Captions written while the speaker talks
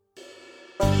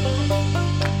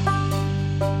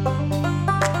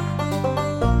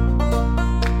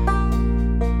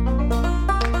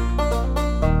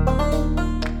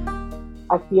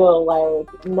I feel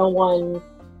like no one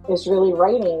is really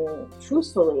writing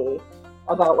truthfully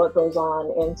about what goes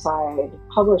on inside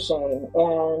publishing,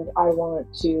 and I want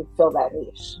to fill that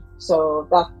niche. So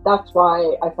that's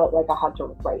why I felt like I had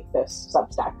to write this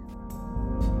Substack.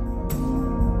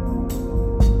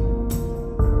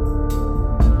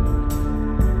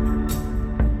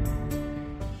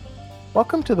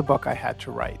 Welcome to the book I had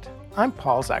to write. I'm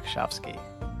Paul Zakshevsky.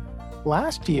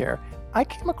 Last year, I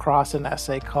came across an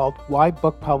essay called Why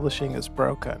Book Publishing is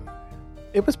Broken.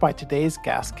 It was by today's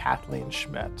guest, Kathleen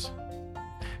Schmidt.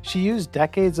 She used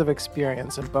decades of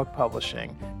experience in book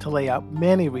publishing to lay out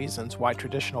many reasons why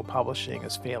traditional publishing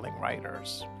is failing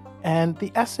writers. And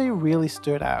the essay really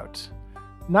stood out,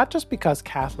 not just because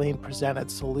Kathleen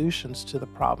presented solutions to the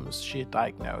problems she had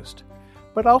diagnosed,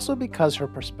 but also because her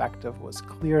perspective was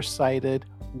clear-sighted,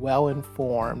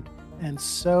 well-informed, and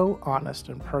so honest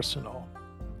and personal.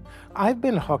 I've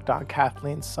been hooked on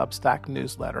Kathleen's Substack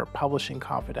newsletter, Publishing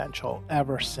Confidential,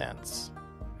 ever since.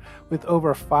 With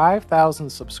over 5,000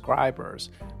 subscribers,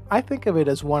 I think of it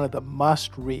as one of the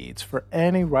must-reads for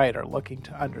any writer looking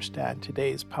to understand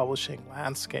today's publishing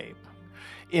landscape.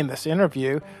 In this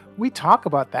interview, we talk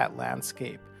about that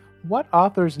landscape, what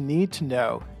authors need to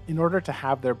know in order to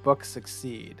have their books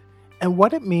succeed, and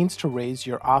what it means to raise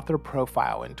your author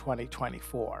profile in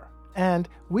 2024. And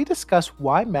we discuss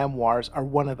why memoirs are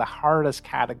one of the hardest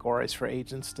categories for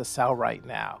agents to sell right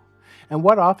now, and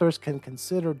what authors can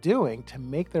consider doing to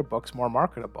make their books more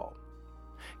marketable.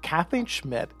 Kathleen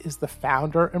Schmidt is the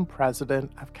founder and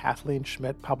president of Kathleen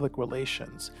Schmidt Public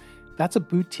Relations. That's a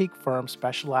boutique firm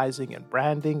specializing in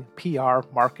branding, PR,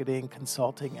 marketing,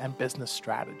 consulting, and business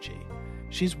strategy.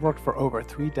 She's worked for over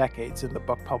 3 decades in the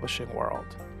book publishing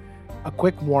world. A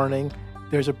quick warning,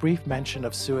 there's a brief mention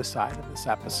of suicide in this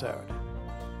episode.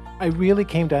 I really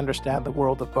came to understand the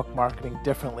world of book marketing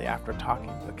differently after talking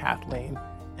to Kathleen,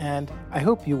 and I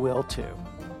hope you will too.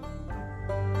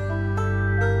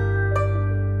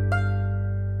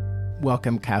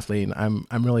 Welcome, Kathleen. I'm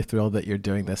really thrilled that you're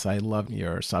doing this. I love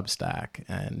your Substack,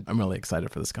 and I'm really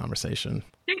excited for this conversation.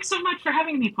 Thanks so much for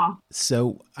having me, Paul.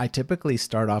 So I typically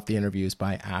start off the interviews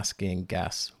by asking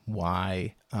guests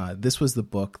why this was the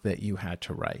book that you had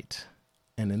to write.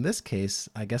 And in this case,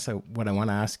 I guess what I want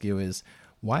to ask you is,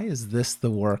 why is this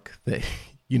the work that,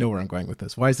 you know where I'm going with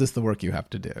this, why is this the work you have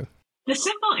to do? The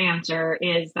simple answer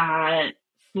is that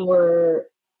for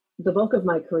the bulk of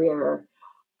my career,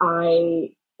 I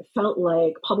felt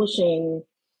like publishing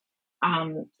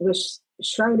was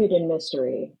shrouded in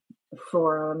mystery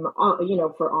for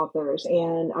authors,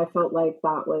 and I felt like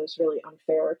that was really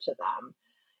unfair to them.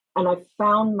 And I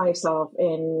found myself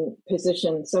in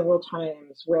positions several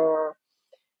times where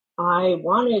I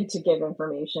wanted to give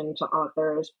information to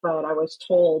authors, but I was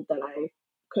told that I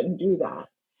couldn't do that.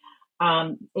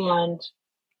 And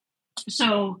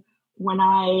so when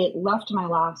I left my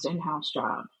last in-house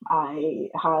job, I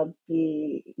had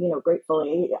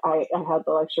gratefully, I had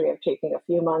the luxury of taking a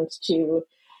few months to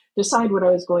decide what I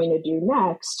was going to do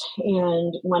next.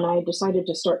 And when I decided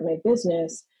to start my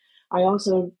business, I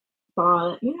also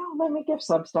thought, let me give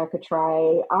Substack a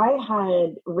try. I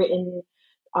had written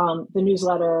the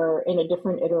newsletter in a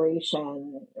different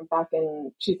iteration back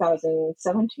in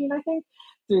 2017, I think,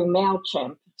 through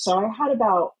MailChimp. So I had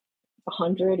about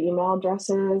 100 email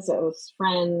addresses. It was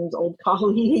friends, old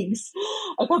colleagues,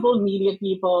 a couple of media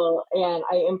people, and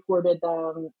I imported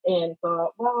them and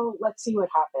thought, well, let's see what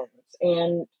happens.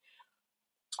 And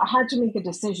I had to make a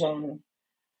decision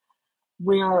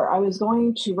where I was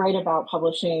going to write about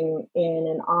publishing in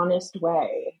an honest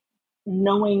way,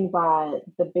 knowing that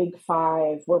the big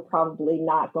 5 were probably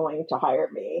not going to hire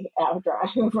me after I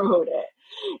wrote it.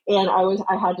 And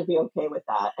I had to be okay with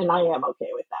that. And I am okay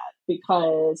with that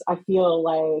because I feel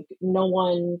like no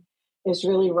one is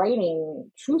really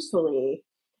writing truthfully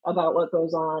about what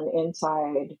goes on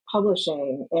inside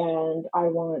publishing. And I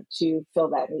want to fill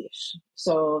that niche.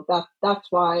 So that's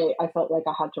why I felt like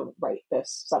I had to write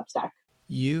this Substack.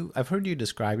 I've heard you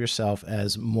describe yourself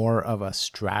as more of a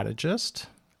strategist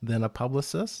than a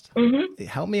publicist. Mm-hmm.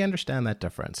 Help me understand that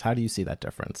difference. How do you see that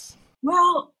difference?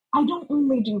 Well, I don't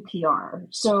only do PR.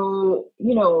 So,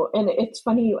 and it's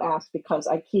funny you ask because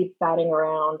I keep batting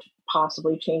around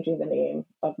possibly changing the name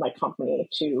of my company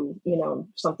to,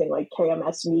 something like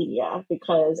KMS Media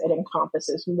because it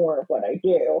encompasses more of what I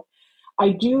do. I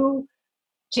do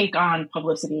take on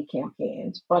publicity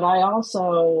campaigns, but I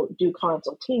also do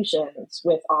consultations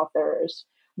with authors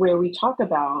where we talk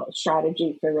about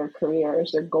strategy for their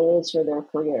careers, their goals for their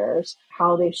careers,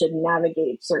 how they should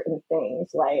navigate certain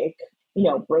things like,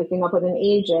 breaking up with an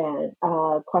agent,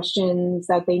 questions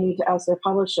that they need to ask their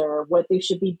publisher, what they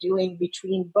should be doing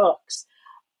between books.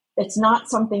 it's not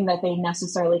something that they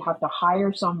necessarily have to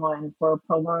hire someone for a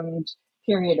prolonged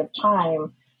period of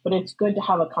time, but it's good to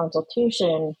have a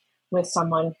consultation with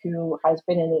someone who has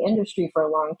been in the industry for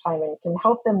a long time and can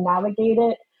help them navigate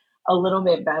it a little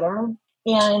bit better.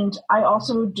 And I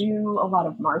also do a lot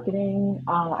of marketing.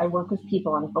 I work with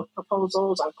people on book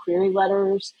proposals, on query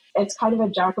letters. It's kind of a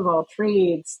jack of all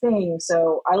trades thing.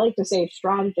 So I like to say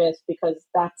strategist because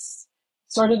that's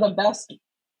sort of the best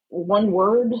one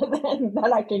word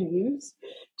that I can use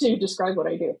to describe what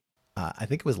I do. I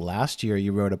think it was last year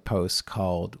you wrote a post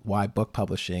called Why Book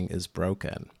Publishing is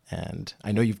Broken. And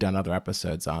I know you've done other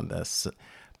episodes on this,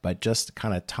 but just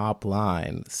kind of top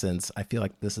line, since I feel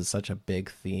like this is such a big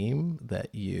theme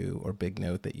that you, or big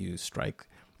note that you strike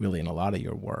really in a lot of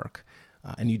your work.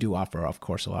 And you do offer, of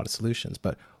course, a lot of solutions,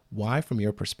 but why, from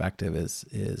your perspective,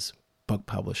 is book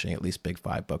publishing, at least Big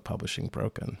Five book publishing,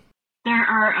 broken? There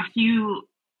are a few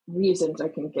reasons I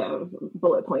can give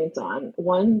bullet points on.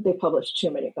 One, they publish too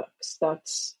many books.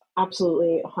 That's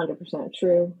absolutely 100%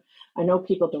 true. I know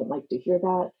people don't like to hear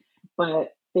that,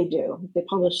 but they do. They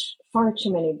publish far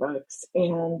too many books,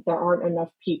 and there aren't enough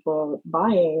people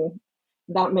buying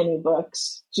that many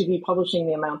books to be publishing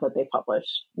the amount that they publish.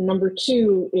 Number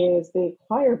two is they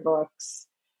acquire books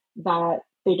that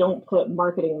they don't put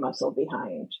marketing muscle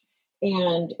behind.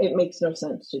 And it makes no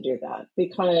sense to do that,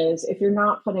 because if you're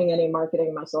not putting any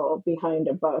marketing muscle behind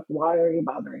a book, why are you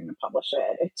bothering to publish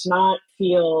it? It's not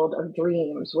Field of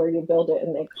Dreams where you build it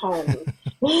and they come.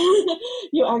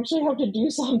 You actually have to do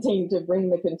something to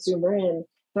bring the consumer in.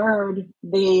 Third,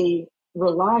 they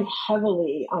rely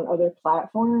heavily on other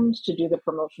platforms to do the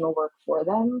promotional work for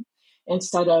them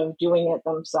instead of doing it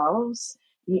themselves.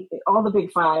 All the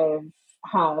big five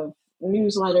have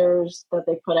newsletters that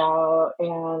they put out,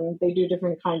 and they do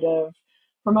different kind of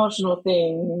promotional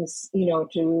things,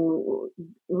 to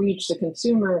reach the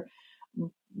consumer,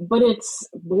 but it's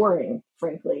boring,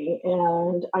 frankly.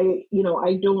 And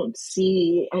I don't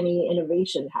see any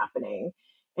innovation happening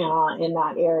in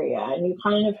that area. And you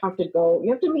kind of have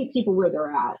to meet people where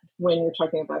they're at when you're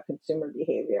talking about consumer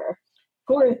behavior.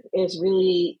 Fourth is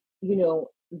really,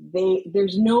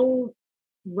 there's no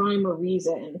rhyme or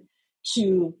reason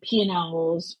to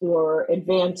P&Ls or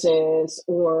advances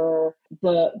or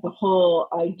the whole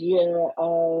idea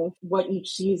of what each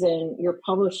season you're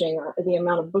publishing or the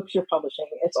amount of books you're publishing.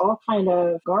 It's all kind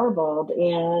of garbled.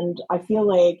 And I feel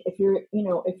like if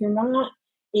you're not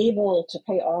able to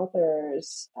pay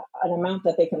authors an amount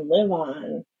that they can live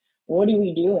on, what are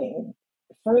we doing?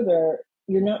 Further,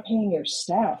 you're not paying your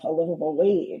staff a livable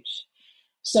wage.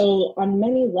 So on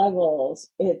many levels,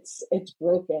 it's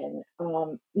broken.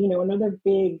 Another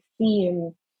big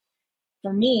theme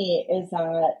for me is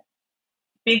that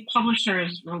big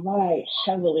publishers rely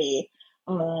heavily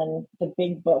on the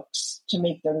big books to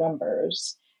make their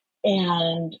numbers.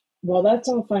 And while that's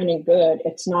all fine and good,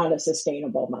 it's not a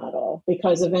sustainable model,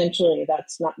 because eventually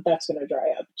that's going to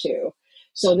dry up too.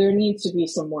 So there needs to be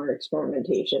some more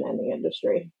experimentation in the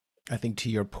industry. I think to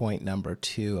your point number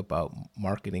two about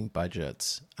marketing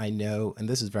budgets, I know, and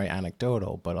this is very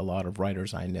anecdotal, but a lot of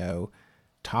writers I know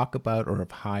talk about or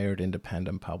have hired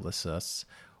independent publicists,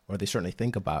 or they certainly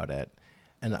think about it.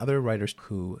 And other writers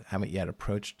who haven't yet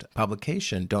approached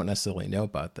publication don't necessarily know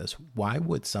about this. Why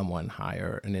would someone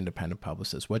hire an independent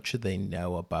publicist? What should they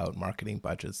know about marketing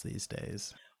budgets these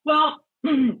days? Well,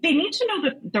 they need to know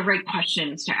the right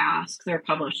questions to ask their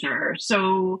publisher.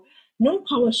 So no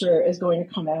publisher is going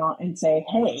to come out and say,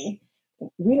 hey,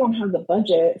 we don't have the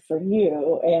budget for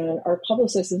you, and our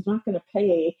publicist is not going to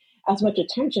pay as much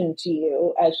attention to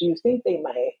you as you think they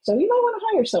might. So you might want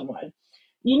to hire someone.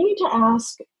 You need to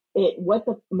ask it what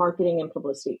the marketing and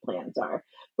publicity plans are,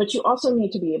 but you also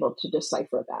need to be able to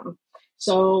decipher them.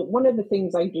 So one of the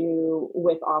things I do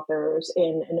with authors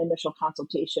in an initial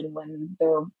consultation when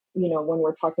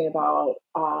we're talking about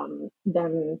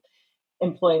them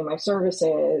employing my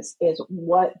services is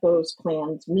what those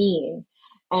plans mean.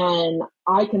 And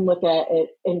I can look at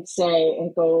it and say,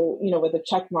 and go, with a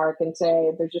check mark and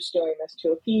say, they're just doing this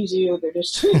to appease you. They're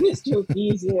just doing this to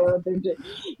appease you. They're just,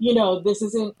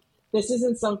 this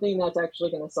isn't something that's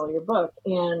actually going to sell your book.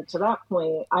 And to that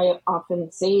point, I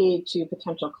often say to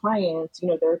potential clients,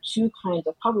 there are two kinds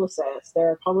of publicists.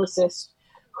 There are publicists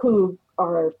who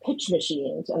are pitch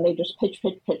machines, and they just pitch.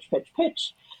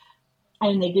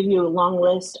 And they give you a long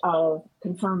list of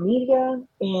confirmed media,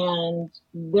 and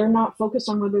they're not focused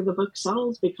on whether the book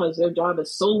sells because their job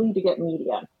is solely to get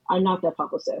media. I'm not that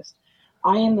publicist.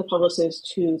 I am the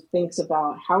publicist who thinks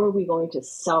about how are we going to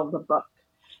sell the book?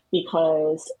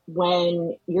 Because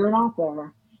when you're an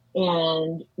author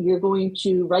and you're going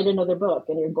to write another book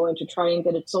and you're going to try and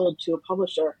get it sold to a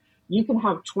publisher, You can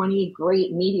have 20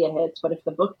 great media hits, but if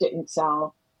the book didn't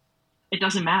sell, it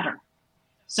doesn't matter.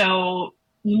 So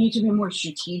you need to be more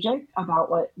strategic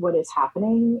about what is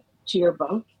happening to your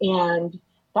book. And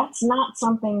that's not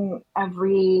something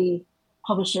every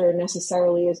publisher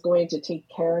necessarily is going to take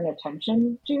care and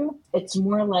attention to. It's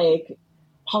more like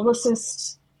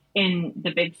publicists in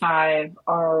the big five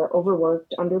are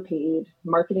overworked, underpaid,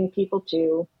 marketing people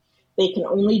too. They can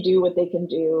only do what they can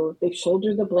do. They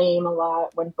shoulder the blame a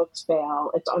lot when books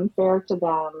fail. It's unfair to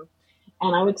them.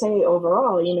 And I would say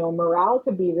overall, morale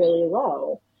could be really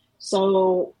low.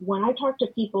 So when I talk to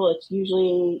people, it's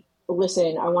usually,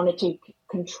 listen, I want to take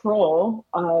control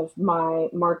of my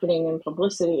marketing and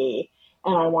publicity,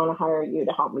 and I want to hire you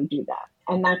to help me do that.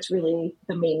 And that's really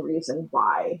the main reason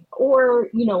why. Or,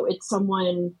 it's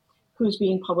someone who's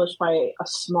being published by a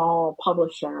small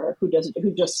publisher who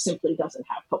just simply doesn't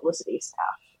have publicity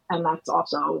staff. And that's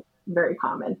also very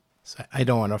common. So I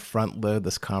don't want to front load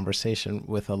this conversation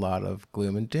with a lot of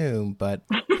gloom and doom, but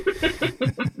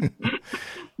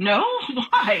no,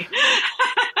 why?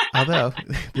 Although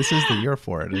this is the year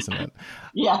for it, isn't it?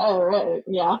 Yeah, right.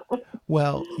 Yeah.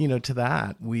 Well, to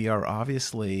that, we are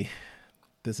obviously,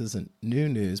 this isn't new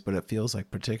news, but it feels like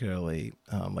particularly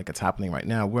like it's happening right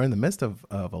now. We're in the midst of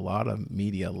a lot of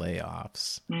media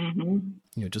layoffs.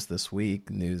 Mm-hmm. Just this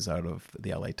week, news out of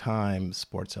the LA Times,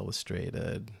 Sports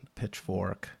Illustrated,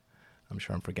 Pitchfork. I'm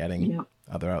sure I'm forgetting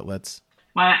other outlets.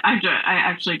 Well, I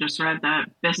actually just read that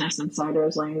Business Insider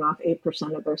is laying off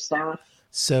 8% of their staff.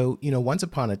 So, once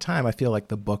upon a time, I feel like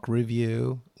the book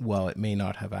review, while it may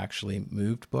not have actually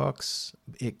moved books,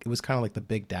 it was kind of like the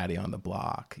big daddy on the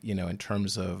block, in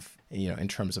terms of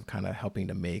kind of helping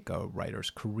to make a writer's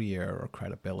career or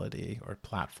credibility or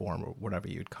platform or whatever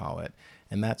you'd call it.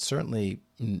 And that's certainly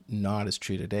not as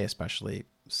true today, especially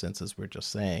since, as we're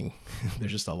just saying,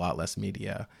 there's just a lot less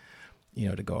media,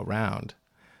 to go around.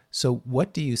 So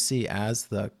what do you see as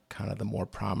the kind of the more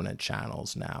prominent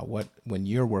channels now? When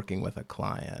you're working with a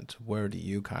client, where do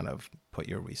you kind of put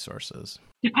your resources?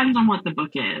 Depends on what the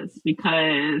book is,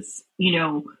 because,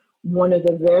 one of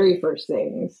the very first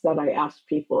things that I ask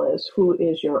people is, who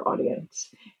is your audience?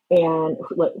 And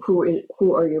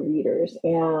who are your readers?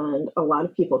 And a lot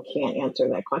of people can't answer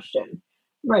that question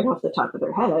right off the top of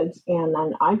their heads. And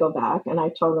then I go back and I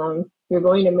tell them, you're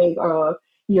going to make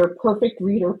your perfect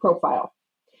reader profile.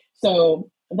 So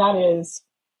that is,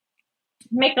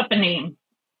 make up a name.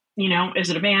 Is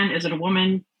it a man? Is it a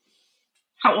woman?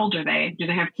 How old are they? Do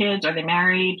they have kids? Are they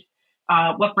married?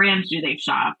 What brands do they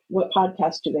shop? What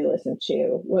podcasts do they listen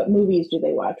to? What movies do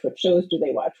they watch? What shows do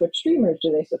they watch? What streamers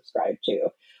do they subscribe to?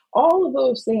 All of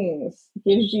those things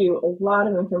gives you a lot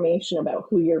of information about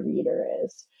who your reader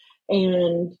is.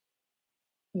 And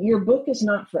your book is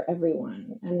not for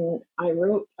everyone. And I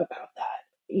wrote about that.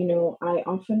 I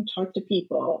often talk to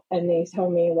people and they tell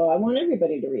me, well, I want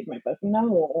everybody to read my book.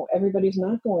 No, everybody's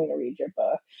not going to read your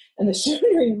book. And the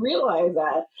sooner you realize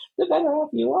that, the better off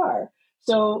you are.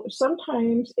 So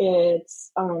sometimes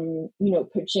it's,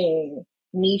 pitching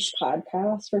niche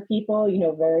podcasts for people,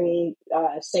 very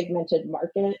segmented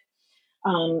market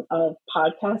of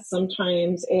podcasts.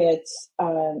 Sometimes it's,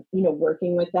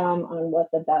 working with them on what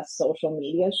the best social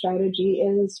media strategy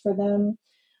is for them.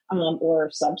 Or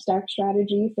Substack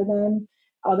strategy for them.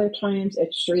 Other times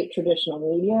it's straight traditional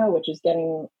media, which is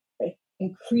getting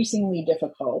increasingly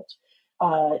difficult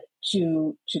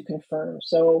to confirm.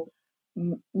 So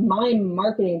my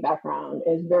marketing background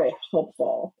is very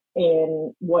helpful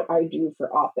in what I do for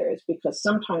authors, because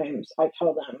sometimes I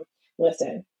tell them,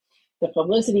 listen, the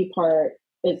publicity part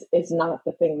is not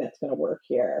the thing that's going to work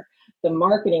here. The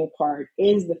marketing part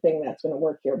is the thing that's going to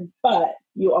work here, but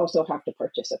you also have to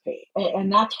participate.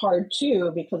 And that's hard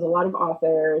too, because a lot of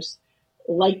authors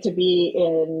like to be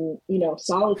in,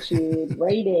 solitude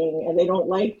writing, and they don't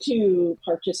like to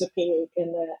participate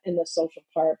in the social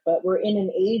part. But we're in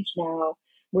an age now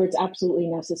where it's absolutely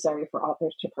necessary for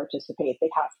authors to participate. They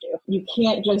have to. You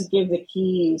can't just give the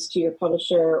keys to your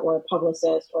publisher or a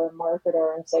publicist or a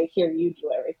marketer and say, here, you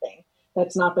do everything.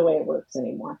 That's not the way it works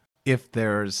anymore. If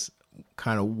there's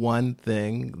kind of one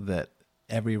thing that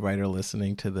every writer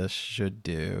listening to this should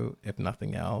do, if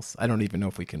nothing else, I don't even know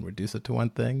if we can reduce it to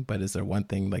one thing, but is there one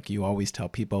thing like you always tell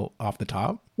people off the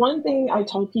top? One thing I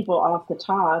tell people off the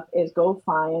top is go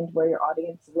find where your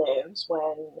audience lives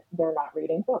when they're not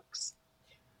reading books.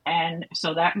 And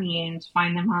so that means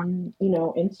find them on,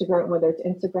 Instagram, whether it's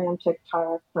Instagram,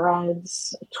 TikTok,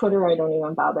 Threads, Twitter, I don't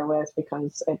even bother with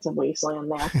because it's a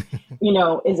wasteland there.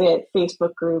 Is it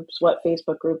Facebook groups? What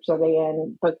Facebook groups are they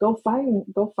in? But go find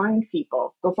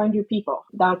people, go find your people.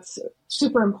 That's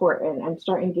super important, and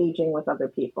start engaging with other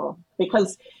people,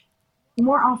 because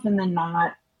more often than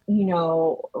not,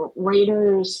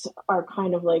 writers are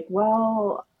kind of like,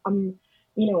 well, I'm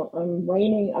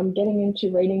getting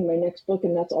into writing my next book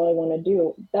and that's all I want to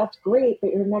do. That's great,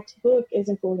 but your next book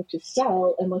isn't going to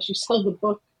sell unless you sell the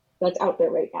book that's out there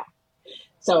right now.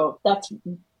 So that's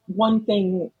one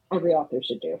thing every author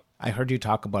should do. I heard you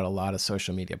talk about a lot of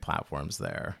social media platforms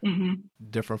there. Mm-hmm.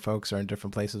 Different folks are in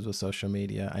different places with social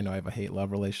media. I know I have a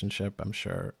hate-love relationship. I'm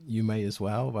sure you may as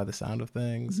well, by the sound of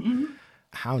things. Mm-hmm.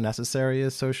 How necessary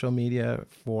is social media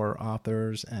for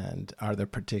authors? And are there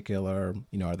particular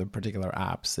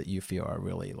apps that you feel are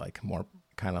really like more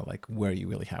kind of like where you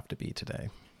really have to be today?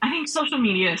 I think social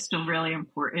media is still really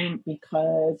important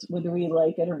because whether we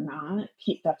like it or not,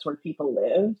 that's where people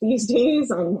live these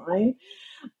days online.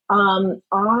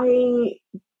 I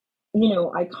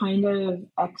kind of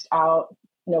X'd out,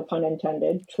 no pun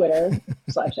intended, Twitter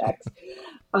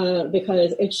 /X,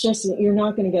 because it's just, you're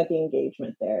not going to get the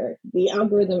engagement there. The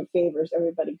algorithm favors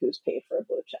everybody who's paid for a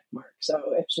blue check mark.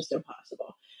 So it's just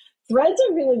impossible. Threads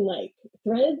I really like.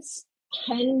 Threads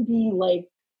can be like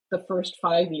the first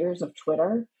 5 years of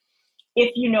Twitter,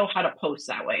 if you know how to post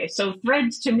that way. So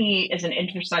Threads to me is an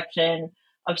intersection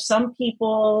of some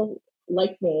people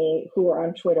like me who were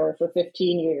on Twitter for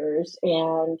 15 years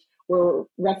and were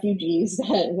refugees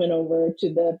that went over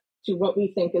to what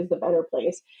we think is the better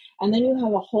place. And then you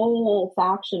have a whole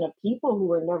faction of people who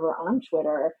were never on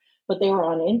Twitter, but they were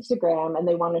on Instagram and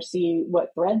they want to see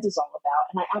what Threads is all about.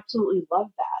 And I absolutely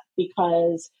love that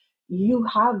because you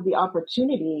have the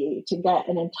opportunity to get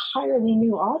an entirely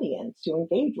new audience to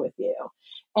engage with you.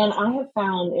 And I have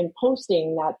found in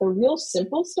posting that the real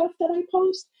simple stuff that I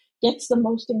post gets the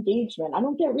most engagement. I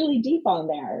don't get really deep on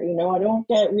there. I don't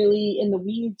get really in the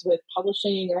weeds with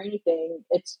publishing or anything.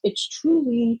 It's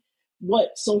truly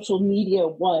what social media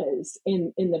was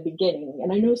in the beginning.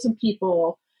 And I know some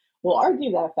people will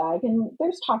argue that fact, and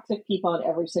there's toxic people on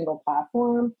every single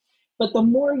platform. But the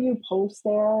more you post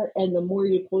there and the more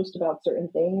you post about certain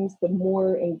things, the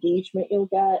more engagement you'll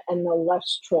get and the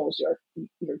less trolls you're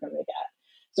going to get.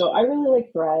 So I really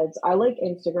like Threads. I like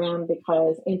Instagram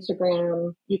because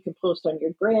Instagram, you can post on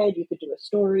your grid, you could do a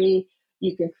story,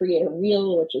 you can create a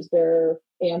reel, which is their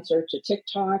answer to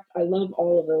TikTok. I love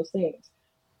all of those things.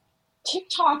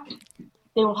 TikTok,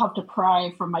 they will have to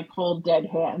pry from my cold, dead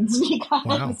hands because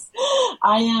wow.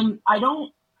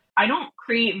 I don't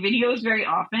create videos very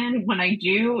often. When I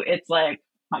do, it's like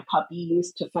my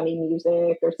puppies to funny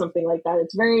music or something like that.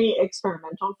 It's very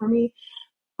experimental for me.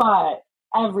 But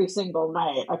every single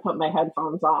night I put my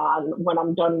headphones on when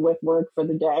I'm done with work for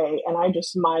the day and I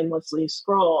just mindlessly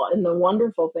scroll. And the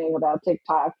wonderful thing about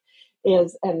TikTok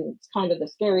is, and it's kind of the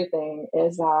scary thing,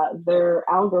 is that their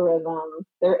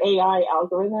AI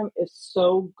algorithm is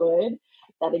so good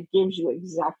that it gives you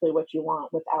exactly what you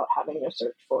want without having to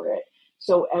search for it.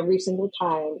 So every single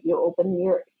time you open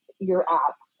your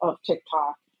app of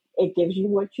TikTok, it gives you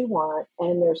what you want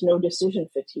and there's no decision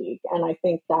fatigue. And I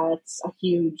think that's a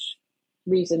huge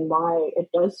reason why it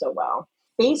does so well.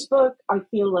 Facebook, I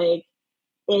feel like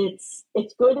it's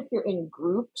good if you're in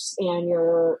groups and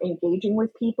you're engaging with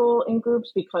people in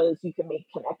groups because you can make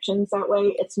connections that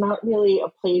way. It's not really a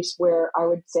place where I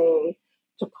would say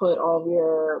to put all of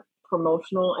your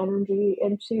promotional energy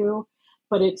into,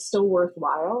 but it's still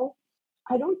worthwhile.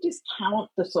 I don't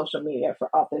discount the social media for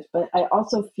authors, but I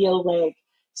also feel like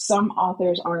some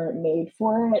authors aren't made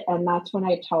for it. And that's when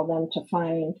I tell them to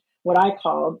find what I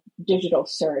call digital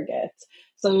surrogates.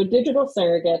 So digital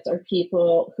surrogates are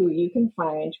people who you can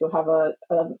find who have a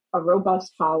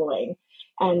robust following,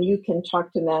 and you can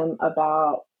talk to them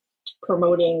about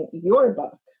promoting your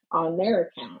book on their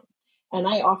account. And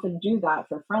I often do that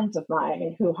for friends of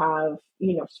mine who have,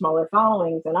 smaller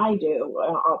followings than I do.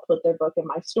 I'll put their book in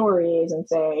my stories and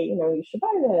say, you should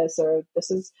buy this, or this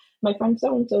is my friend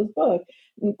so-and-so's book.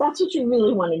 And that's what you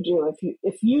really want to do.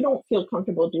 If you don't feel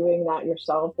comfortable doing that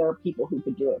yourself, there are people who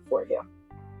could do it for you.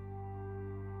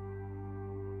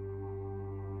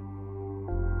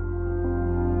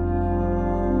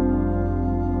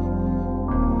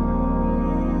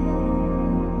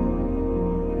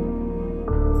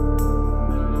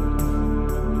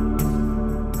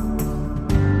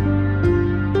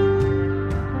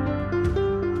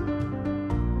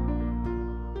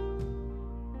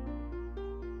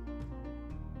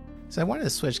 So I wanted to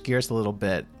switch gears a little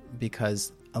bit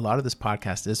because a lot of this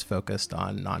podcast is focused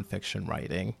on nonfiction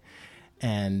writing.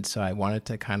 And so I wanted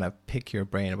to kind of pick your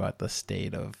brain about the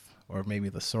state of, or maybe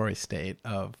the sorry state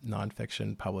of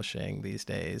nonfiction publishing these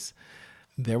days.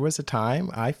 There was a time,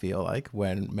 I feel like,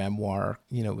 when memoir,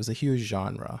 it was a huge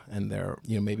genre. And there,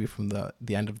 maybe from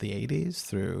the end of the 80s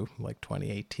through like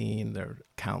 2018, there are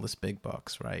countless big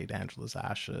books, right? Angela's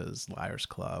Ashes, Liar's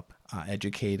Club,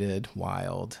 Educated,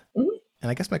 Wild. Mhm. And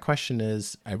I guess my question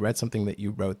is, I read something that you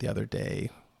wrote the other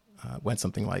day, went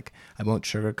something like, I won't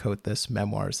sugarcoat this,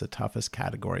 memoir is the toughest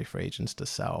category for agents to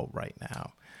sell right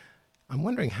now. I'm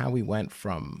wondering how we went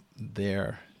from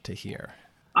there to here.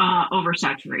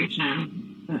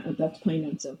 Oversaturation. That's plain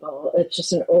and simple. It's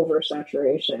just an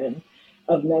oversaturation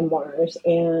of memoirs.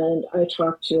 And I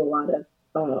talk to a lot of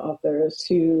authors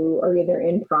who are either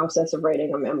in process of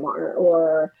writing a memoir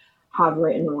or have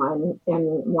written one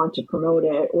and want to promote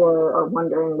it or are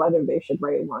wondering whether they should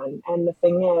write one. And the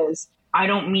thing is, I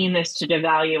don't mean this to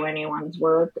devalue anyone's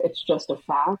work. It's just a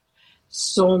fact.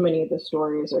 So many of the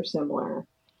stories are similar.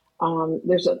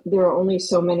 There are only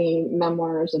so many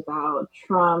memoirs about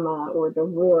trauma or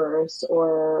divorce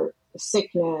or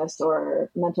sickness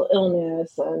or mental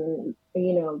illness and,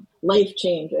 life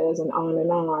changes and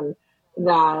on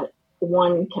that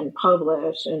one can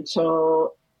publish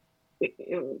until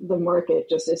the market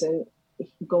just isn't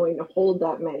going to hold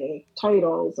that many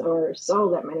titles or sell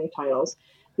that many titles.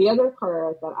 The other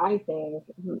part that I think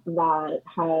that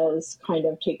has kind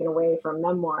of taken away from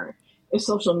memoir is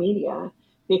social media.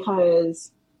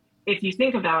 Because if you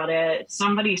think about it,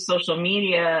 somebody's social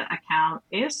media account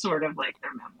is sort of like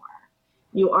their memoir.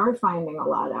 You are finding a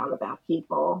lot out about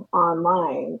people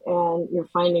online and you're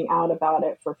finding out about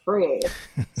it for free.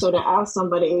 So to ask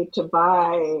somebody to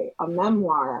buy a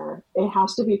memoir, it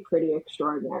has to be pretty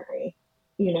extraordinary,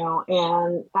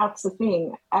 and that's the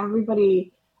thing.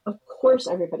 Of course,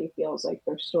 everybody feels like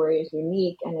their story is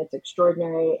unique and it's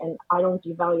extraordinary. And I don't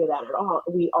devalue that at all.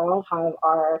 We all have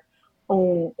our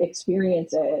own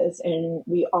experiences and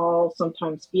we all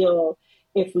sometimes feel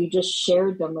if we just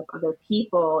shared them with other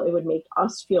people, it would make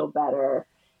us feel better.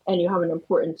 And you have an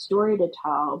important story to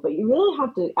tell, but you really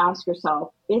have to ask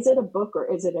yourself, is it a book or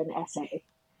is it an essay?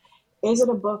 Is it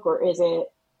a book or is it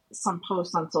some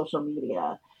post on social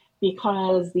media?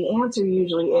 Because the answer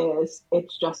usually is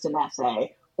it's just an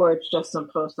essay or it's just some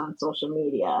post on social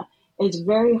media. It's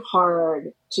very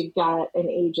hard to get an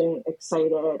agent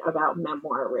excited about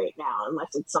memoir right now,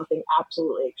 unless it's something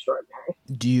absolutely extraordinary.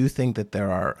 Do you think that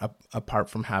there are, apart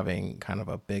from having kind of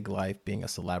a big life, being a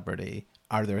celebrity,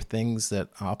 are there things that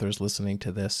authors listening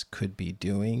to this could be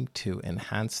doing to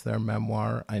enhance their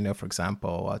memoir? I know, for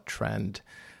example, a trend,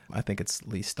 I think it's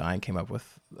Lee Stein came up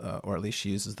with, or at least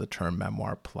she uses the term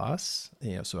memoir plus,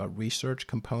 so a research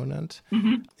component.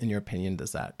 Mm-hmm. In your opinion,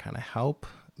 does that kind of help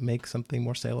make something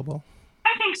more saleable?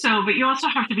 I think so, but you also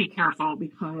have to be careful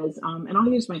because, and I'll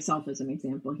use myself as an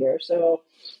example here. So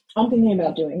I'm thinking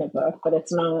about doing a book, but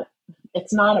it's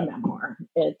not a memoir.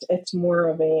 It's more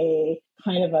of a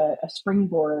kind of a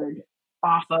springboard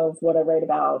off of what I write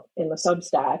about in the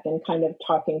Substack and kind of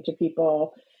talking to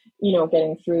people,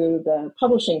 getting through the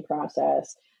publishing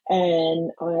process.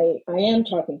 And I am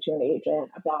talking to an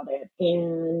agent about it,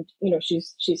 and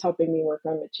she's helping me work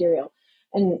on material.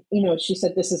 And she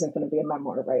said, this isn't going to be a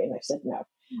memoir, right? And I said no.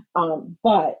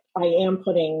 But I am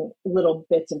putting little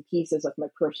bits and pieces of my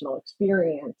personal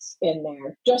experience in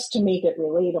there just to make it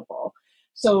relatable.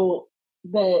 So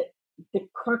the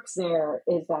crux there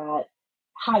is that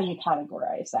how do you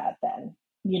categorize that then?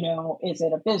 Is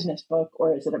it a business book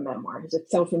or is it a memoir? Is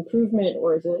it self-improvement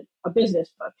or is it a business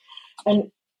book?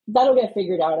 And that'll get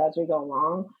figured out as we go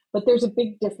along. But there's a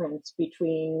big difference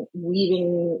between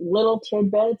weaving little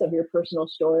tidbits of your personal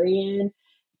story in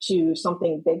to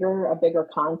something bigger, a bigger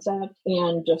concept,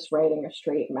 and just writing a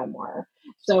straight memoir.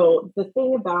 So the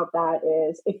thing about that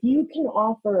is if you can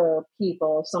offer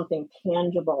people something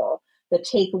tangible, the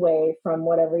takeaway from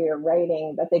whatever you're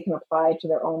writing that they can apply to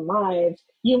their own lives,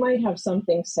 you might have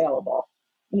something saleable,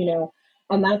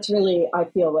 and that's really, I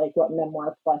feel like what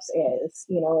Memoir Plus is.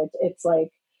 It's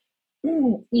like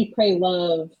Eat, Pray,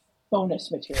 Love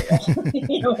bonus material.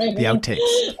 You know what I mean? The outtakes.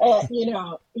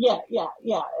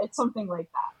 Yeah. It's something like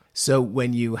that. So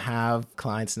when you have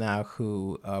clients now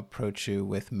who approach you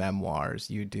with memoirs,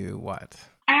 you do what?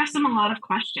 I ask them a lot of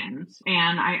questions,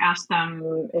 and I ask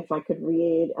them if I could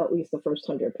read at least the first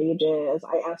 100 pages.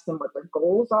 I ask them what their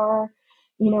goals are,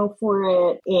 for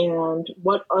it, and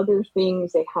what other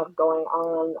things they have going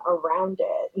on around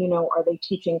it. Are they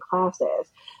teaching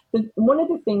classes? One of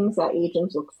the things that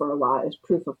agents look for a lot is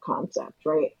proof of concept,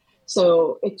 right?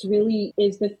 So it's really,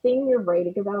 is the thing you're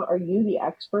writing about, are you the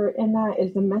expert in that?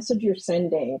 Is the message you're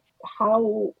sending,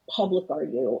 how public are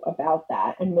you about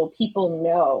that? And will people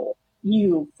know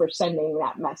you for sending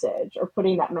that message or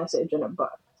putting that message in a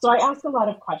book? So I ask a lot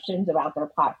of questions about their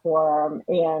platform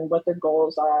and what their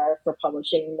goals are for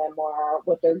publishing memoir,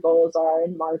 what their goals are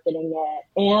in marketing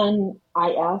it. And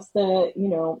I ask the,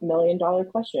 $1 million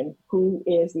question, who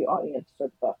is the audience for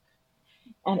the book?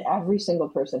 And every single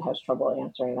person has trouble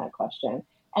answering that question.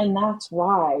 And that's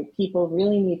why people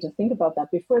really need to think about that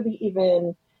before they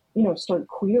even, start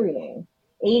querying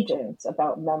agents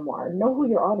about memoir. Know who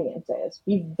your audience is.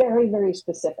 Be very, very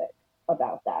specific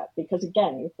about that, because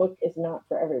again, your book is not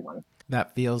for everyone.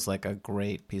 That feels like a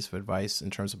great piece of advice in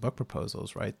terms of book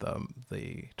proposals, right?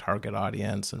 The target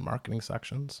audience and marketing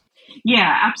sections.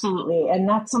 Yeah, absolutely. And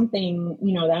that's something,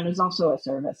 that is also a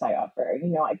service I offer.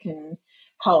 I can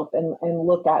help and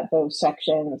look at those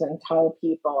sections and tell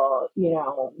people,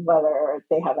 whether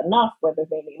they have enough, whether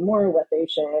they need more, what they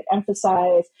should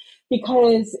emphasize,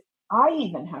 because I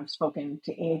even have spoken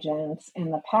to agents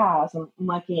in the past. I'm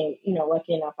lucky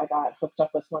enough I got hooked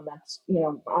up with one that's,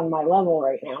 on my level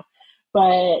right now.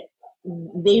 But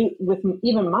they, with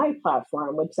even my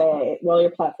platform, would say, well,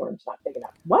 your platform's not big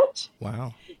enough. What?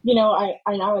 Wow. I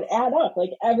would add up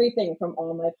like everything from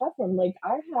all my platform. Like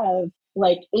I have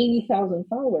like 80,000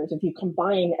 followers if you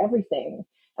combine everything.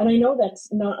 And I know that's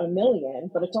not a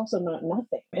million, but it's also not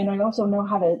nothing. And I also know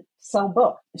how to sell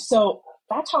books. So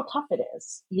that's how tough it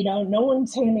is. No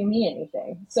one's handing me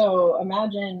anything. So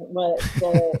imagine what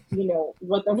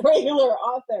what the regular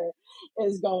author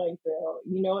is going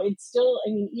through. It's still,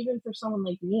 even for someone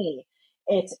like me,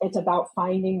 it's about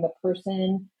finding the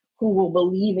person who will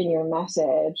believe in your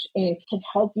message and can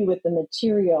help you with the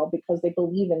material because they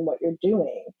believe in what you're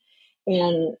doing.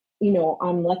 And,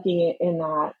 I'm lucky in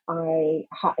that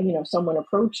someone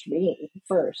approached me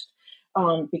first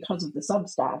because of the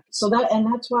Substack. So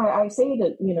that's why I say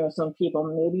to, some people,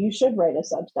 maybe you should write a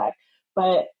Substack.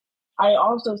 But I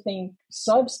also think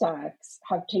Substacks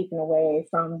have taken away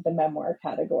from the memoir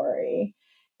category.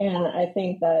 And I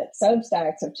think that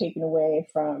Substacks have taken away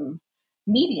from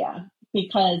media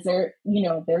because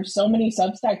there's so many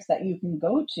Substacks that you can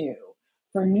go to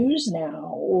for news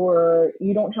now, or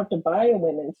you don't have to buy a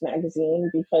women's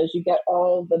magazine because you get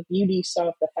all the beauty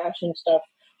stuff, the fashion stuff,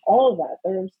 all of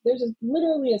that. There's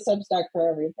literally a Substack for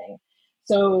everything.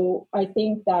 So I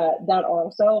think that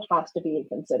also has to be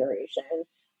a consideration.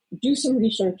 Do some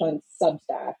research on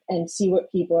Substack and see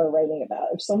what people are writing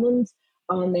about. If someone's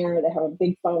on there, they have a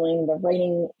big following, they're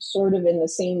writing sort of in the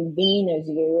same vein as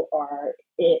you are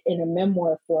in a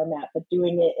memoir format, but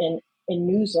doing it in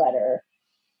newsletter,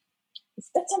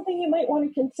 that's something you might want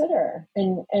to consider.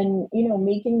 And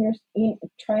making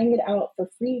trying it out for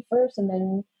free first and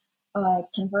then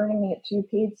converting it to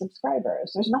paid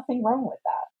subscribers. There's nothing wrong with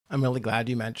that. I'm really glad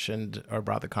you mentioned or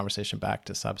brought the conversation back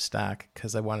to Substack,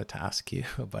 because I wanted to ask you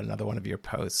about another one of your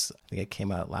posts. I think it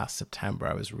came out last September.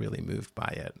 I was really moved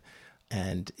by it.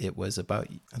 And it was about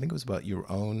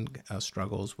your own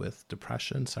struggles with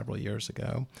depression several years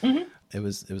ago. Mm-hmm. It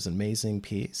was an amazing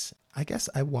piece. I guess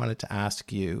I wanted to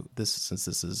ask you this, since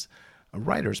this is a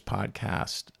writer's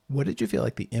podcast, what did you feel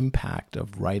like the impact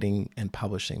of writing and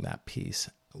publishing that piece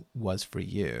was for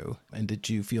you? And did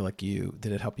you feel like did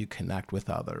it help you connect with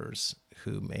others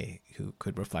who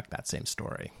could reflect that same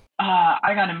story?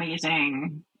 I got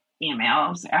amazing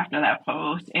emails after that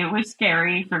post. It was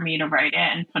scary for me to write it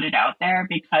and put it out there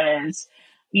because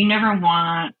you never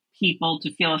want people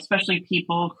to feel, especially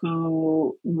people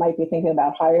who might be thinking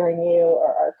about hiring you or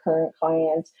our current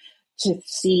clients, to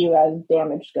see you as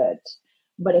damaged goods.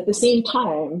 But at the same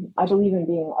time, I believe in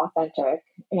being authentic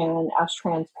and as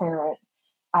transparent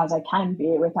as I can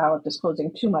be without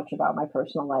disclosing too much about my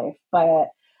personal life. But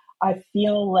I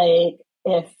feel like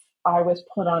if I was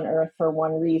put on earth for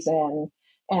one reason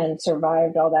and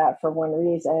survived all that for one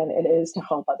reason, it is to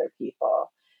help other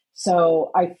people.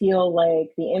 So I feel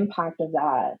like the impact of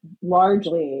that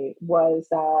largely was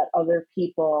that other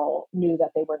people knew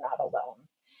that they were not alone.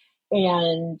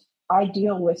 And I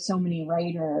deal with so many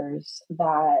writers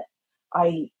that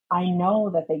I know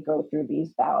that they go through these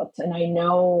bouts, and I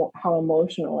know how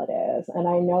emotional it is, and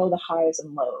I know the highs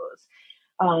and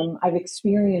lows. I've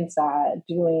experienced that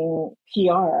doing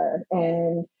PR,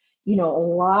 and a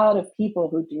lot of people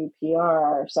who do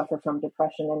PR suffer from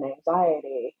depression and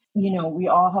anxiety. We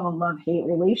all have a love-hate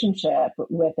relationship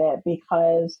with it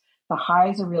because the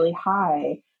highs are really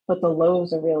high, but the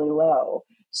lows are really low.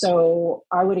 So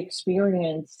I would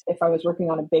experience, if I was working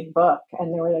on a big book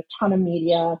and there were a ton of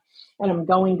media and I'm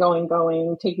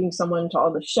going, taking someone to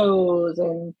all the shows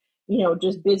and,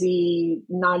 just busy,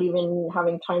 not even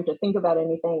having time to think about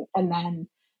anything. And then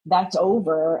that's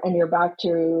over and you're back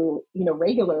to,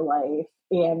 regular life,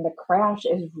 and the crash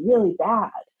is really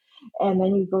bad. And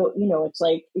then you go, it's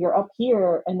like you're up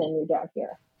here and then you're down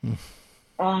here.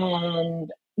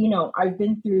 And, you know, I've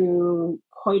been through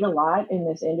quite a lot in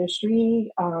this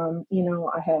industry. You know,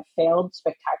 I have failed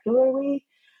spectacularly,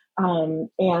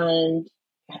 and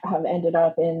have ended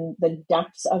up in the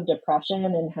depths of depression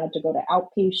and had to go to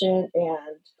outpatient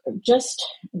and just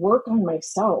work on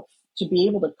myself to be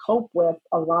able to cope with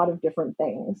a lot of different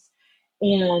things.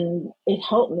 And it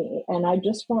helped me. And I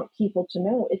just want people to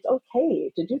know it's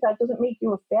okay to do that. It doesn't make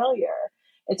you a failure.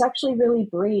 It's actually really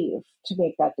brave to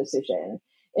make that decision.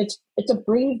 It's a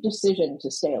brave decision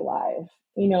to stay alive.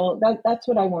 You know, that's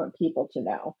what I want people to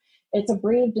know. It's a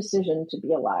brave decision to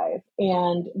be alive.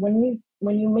 And when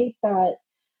you make that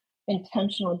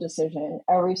intentional decision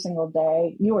every single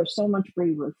day, you are so much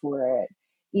braver for it.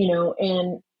 You know,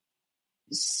 and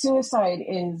suicide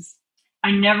is, I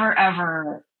never,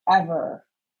 ever, ever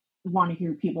want to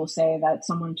hear people say that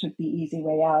someone took the easy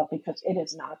way out, because it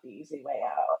is not the easy way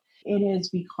out. It is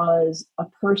because a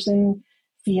person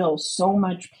feels so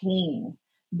much pain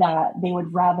that they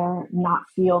would rather not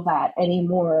feel that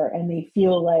anymore, and they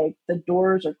feel like the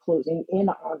doors are closing in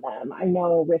on them. I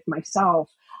know with myself,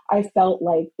 I felt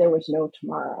like there was no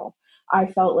tomorrow. I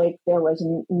felt like there was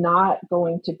not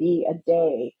going to be a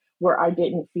day where I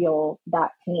didn't feel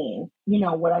that pain. You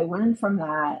know, what I learned from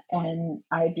that, and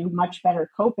I do much better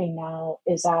coping now,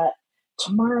 is that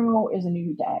tomorrow is a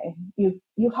new day. You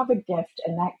have a gift,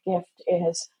 and that gift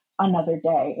is another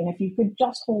day. And if you could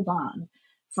just hold on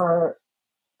for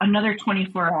another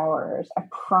 24 hours, I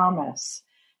promise,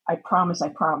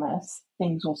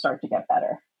 things will start to get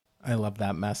better. I love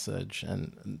that message.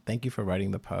 And thank you for writing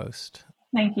the post.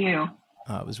 Thank you.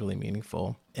 It was really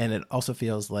meaningful. And it also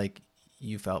feels like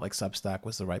you felt like Substack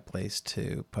was the right place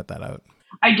to put that out.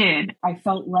 I did. I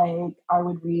felt like I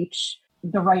would reach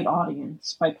the right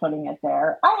audience by putting it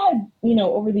there. I had, you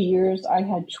know, over the years, I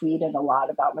had tweeted a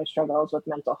lot about my struggles with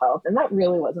mental health, and that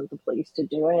really wasn't the place to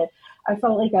do it. I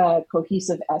felt like a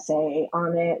cohesive essay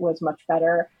on it was much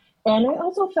better. And I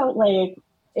also felt like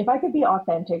if I could be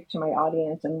authentic to my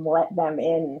audience and let them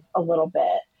in a little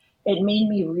bit, it made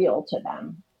me real to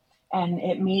them. And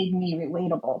it made me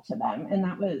relatable to them. And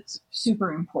that was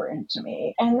super important to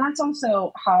me. And that's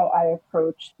also how I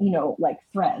approach, you know, like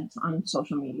threads on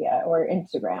social media or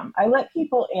Instagram. I let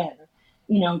people in,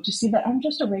 you know, to see that I'm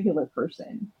just a regular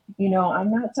person. You know,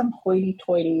 I'm not some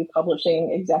hoity-toity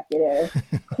publishing executive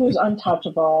who's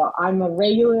untouchable. I'm a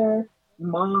regular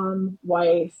mom,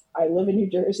 wife. I live in New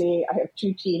Jersey. I have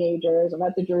 2 teenagers. I'm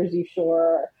at the Jersey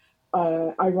Shore.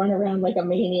 I run around like a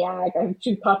maniac. I have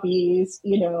 2 puppies.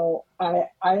 You know,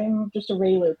 I'm just a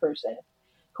regular person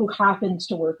who happens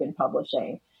to work in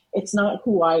publishing. It's not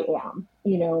who I am.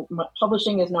 You know,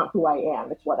 publishing is not who I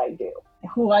am. It's what I do.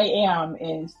 Who I am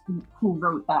is who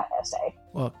wrote that essay.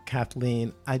 Well,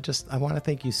 Kathleen, I want to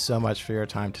thank you so much for your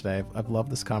time today. I've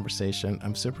loved this conversation.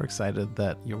 I'm super excited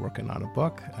that you're working on a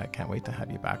book. I can't wait to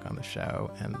have you back on the show.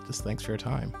 And just thanks for your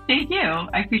time. Thank you.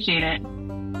 I appreciate it.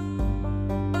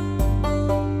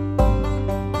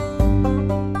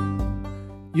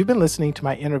 You've been listening to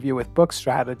my interview with book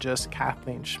strategist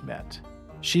Kathleen Schmidt.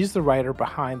 She's the writer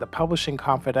behind the Publishing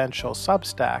Confidential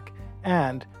Substack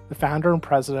and the founder and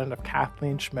president of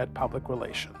Kathleen Schmidt Public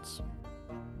Relations.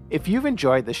 If you've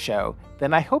enjoyed the show,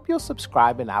 then I hope you'll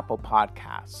subscribe in Apple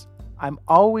Podcasts. I'm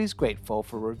always grateful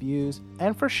for reviews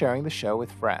and for sharing the show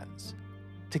with friends.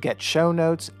 To get show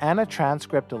notes and a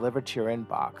transcript delivered to your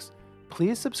inbox,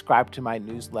 please subscribe to my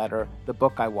newsletter, The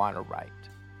Book I Want to Write.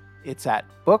 It's at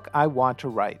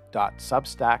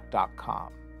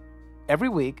bookiwantowrite.substack.com. Every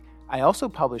week, I also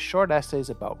publish short essays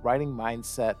about writing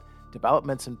mindset,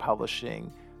 developments in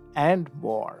publishing, and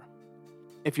more.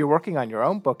 If you're working on your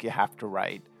own book you have to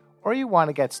write, or you want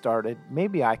to get started,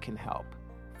 maybe I can help.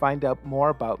 Find out more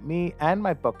about me and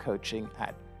my book coaching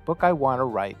at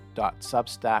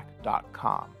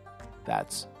bookiwantowrite.substack.com.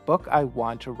 That's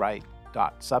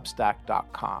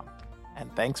bookiwantowrite.substack.com.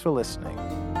 And thanks for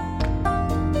listening.